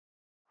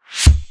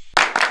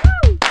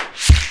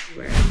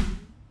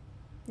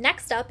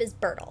Next up is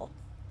Birtle.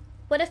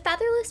 When a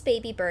featherless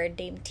baby bird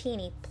named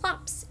Teeny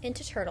plops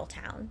into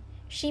Turtletown,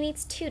 she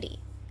meets Tootie,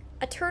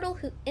 a turtle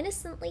who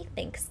innocently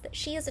thinks that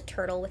she is a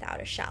turtle without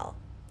a shell.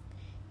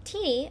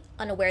 Teeny,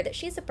 unaware that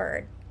she's a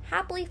bird,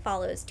 happily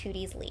follows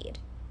Tootie's lead.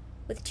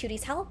 With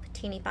Tootie's help,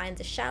 Teeny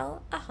finds a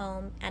shell, a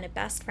home, and a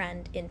best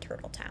friend in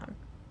Turtletown.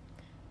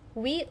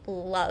 We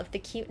love the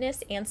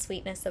cuteness and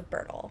sweetness of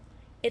Birtle.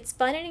 It's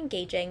fun and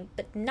engaging,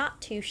 but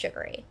not too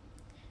sugary.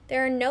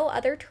 There are no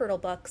other turtle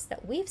books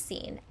that we've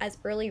seen as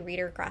early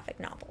reader graphic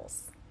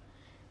novels.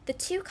 The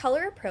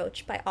two-color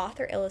approach by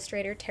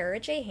author-illustrator Tara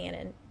J.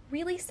 Hannon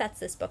really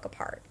sets this book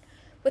apart,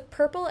 with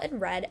purple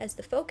and red as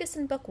the focus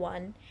in Book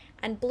 1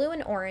 and blue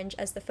and orange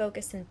as the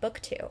focus in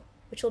Book 2,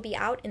 which will be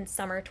out in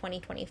summer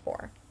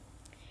 2024.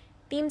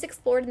 Themes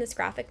explored in this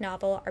graphic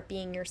novel are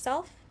being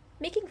yourself,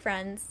 making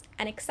friends,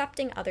 and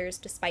accepting others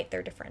despite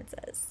their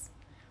differences.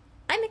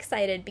 I'm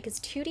excited because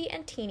Tootie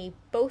and Teeny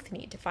both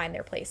need to find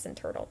their place in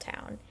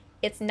Turtletown.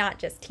 It's not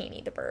just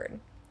Teeny the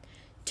bird.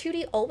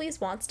 Tootie always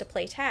wants to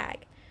play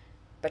tag,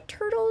 but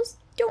turtles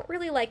don't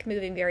really like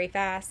moving very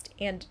fast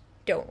and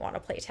don't want to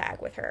play tag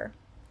with her.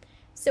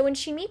 So when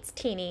she meets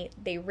Teeny,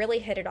 they really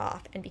hit it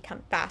off and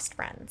become fast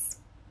friends.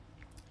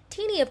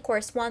 Teeny, of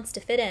course, wants to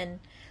fit in,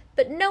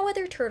 but no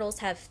other turtles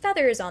have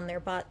feathers on their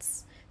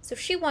butts, so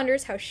she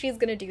wonders how she's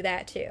going to do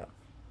that too.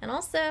 And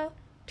also,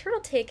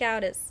 turtle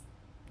takeout is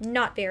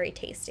not very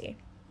tasty.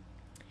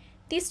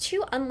 These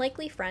two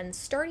unlikely friends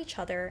start each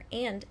other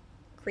and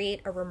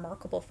create a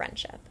remarkable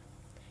friendship.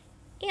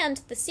 And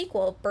the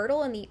sequel,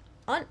 Birtle and the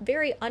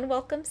very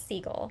unwelcome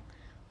Seagull,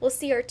 will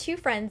see our two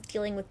friends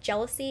dealing with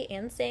jealousy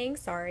and saying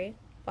sorry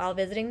while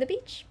visiting the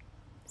beach.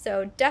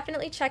 So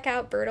definitely check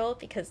out Birtle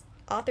because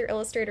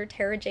author-illustrator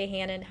Tara J.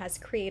 Hannon has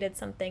created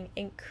something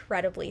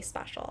incredibly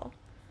special.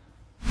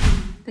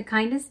 The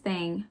kindest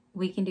thing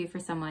we can do for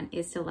someone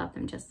is to love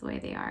them just the way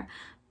they are.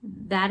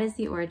 That is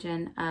the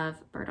origin of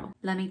Birtle.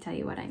 Let me tell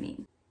you what I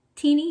mean.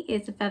 Teeny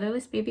is a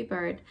featherless baby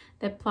bird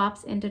that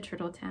plops into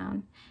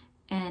Turtletown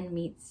and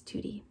meets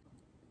Tootie.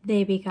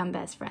 They become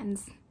best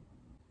friends.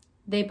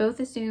 They both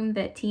assume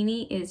that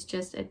Teeny is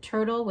just a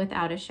turtle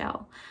without a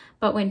shell.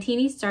 But when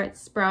Teeny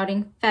starts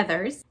sprouting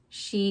feathers,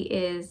 she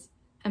is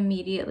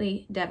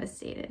immediately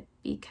devastated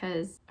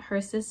because her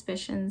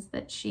suspicions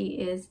that she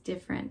is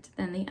different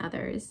than the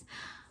others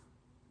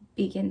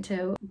begin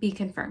to be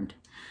confirmed.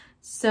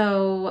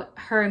 So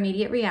her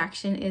immediate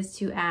reaction is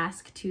to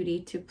ask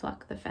Tootie to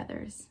pluck the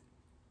feathers.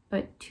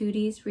 But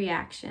Tootie's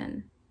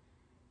reaction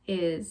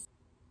is,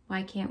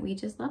 why can't we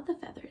just love the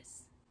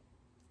feathers?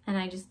 And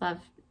I just love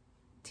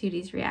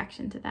Tootie's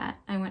reaction to that.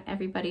 I want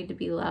everybody to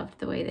be loved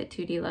the way that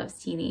Tootie loves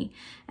Teeny,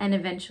 and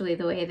eventually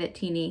the way that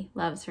Teeny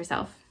loves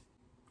herself.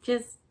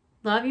 Just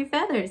love your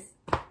feathers.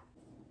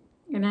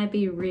 And I'd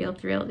be real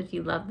thrilled if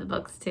you love the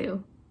books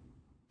too.